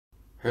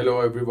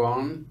Hello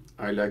everyone,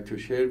 I'd like to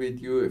share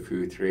with you a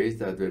few trades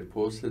that were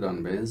posted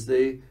on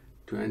Wednesday,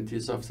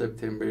 20th of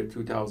September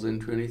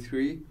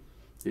 2023.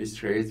 These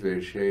trades were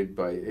shared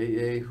by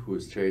AA,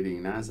 who's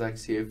trading Nasdaq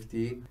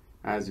CFD.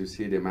 As you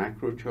see, the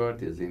macro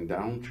chart is in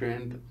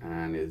downtrend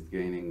and is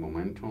gaining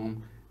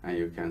momentum, and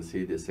you can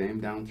see the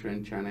same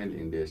downtrend channel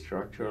in the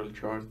structural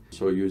chart.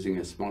 So using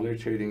a smaller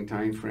trading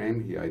time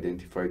frame, he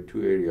identified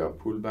two area of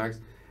pullbacks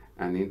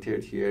and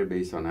entered here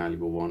based on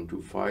Algo 1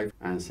 to 5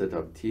 and set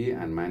up T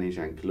and manage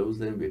and close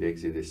them with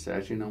exit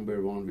strategy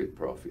number 1 with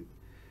profit.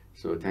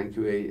 So thank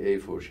you AA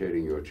for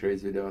sharing your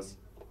trades with us.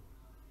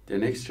 The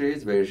next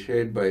trades were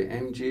shared by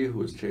MG,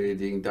 who's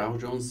trading Dow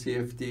Jones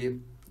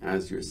CFD.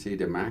 As you see,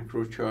 the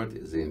macro chart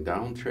is in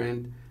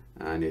downtrend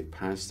and it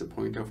passed the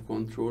point of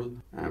control,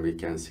 and we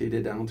can see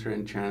the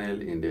downtrend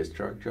channel in the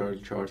structural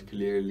chart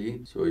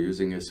clearly. So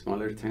using a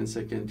smaller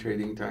 10-second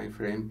trading time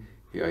frame,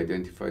 he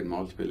identified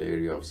multiple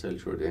areas of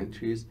sell-short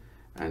entries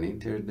and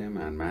entered them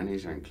and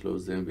managed and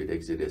closed them with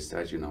exit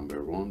strategy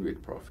number 1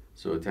 with profit.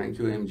 So thank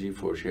you MG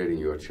for sharing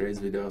your trades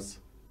with us.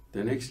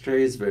 The next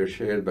trades were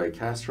shared by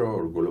Castro,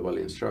 or Global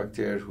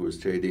Instructor, who is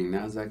trading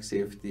Nasdaq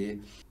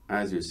CFD.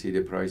 As you see,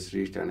 the price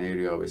reached an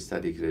area of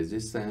static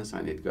resistance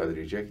and it got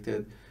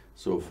rejected.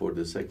 So for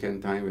the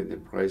second time, when the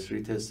price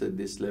retested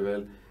this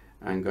level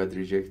and got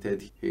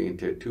rejected, he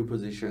entered two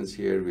positions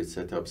here with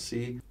setup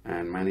C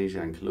and managed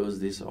and closed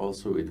this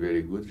also with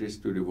very good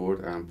risk to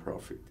reward and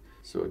profit.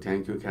 So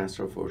thank you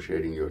Castro for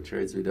sharing your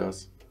trades with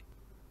us.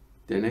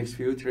 The next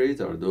few trades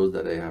are those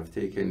that I have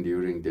taken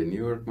during the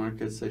New York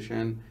market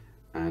session,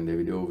 and the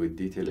video with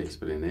detailed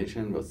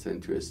explanation was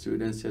sent to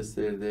students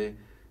yesterday.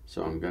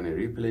 So I'm gonna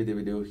replay the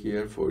video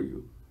here for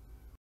you.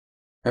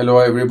 Hello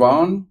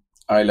everyone,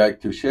 I'd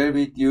like to share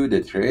with you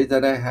the trade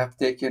that I have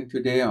taken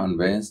today on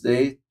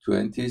Wednesday,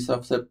 20th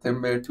of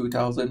September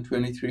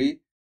 2023.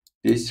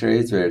 These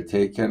trades were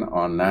taken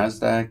on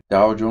Nasdaq,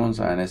 Dow Jones,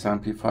 and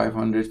S&P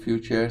 500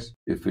 futures.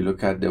 If we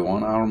look at the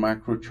 1-hour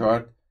macro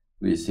chart,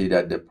 we see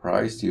that the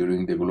price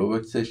during the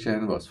global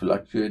session was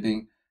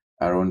fluctuating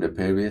around the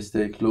previous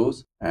day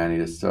close, and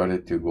it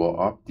started to go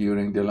up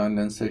during the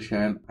London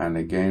session and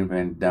again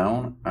went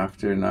down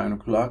after 9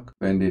 o'clock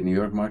when the New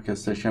York market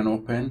session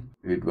opened.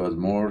 It was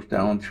more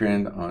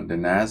downtrend on the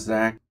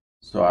Nasdaq.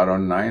 So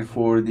around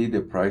 9:40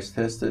 the price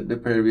tested the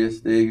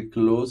previous day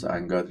close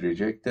and got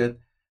rejected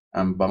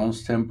and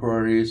bounced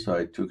temporarily. So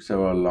I took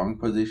several long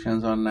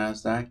positions on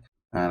Nasdaq,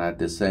 and at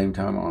the same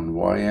time on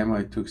YM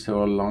I took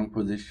several long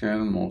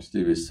positions,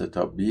 mostly with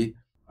setup B.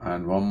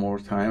 And one more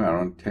time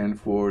around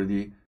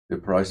 10:40 the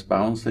price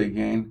bounced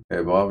again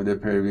above the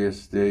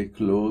previous day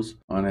close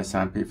on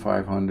S&P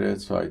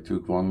 500, so I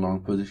took one long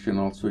position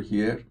also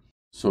here.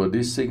 So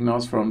these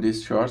signals from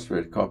these charts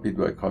were copied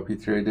by copy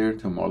trader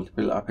to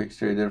multiple Apex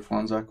Trader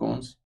funds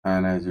accounts,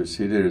 and as you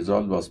see, the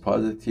result was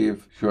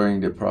positive,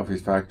 showing the profit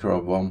factor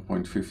of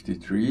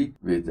 1.53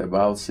 with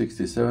about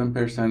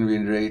 67%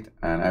 win rate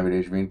and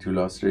average win to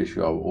loss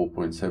ratio of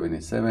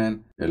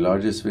 0.77. The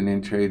largest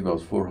winning trade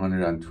was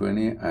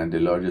 $420 and the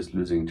largest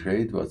losing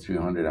trade was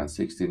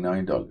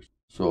 $369.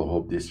 So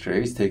hope this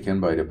trade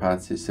taken by the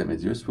PAAT system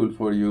is useful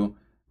for you,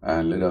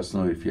 and let us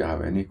know if you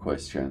have any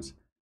questions.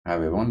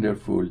 Have a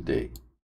wonderful day.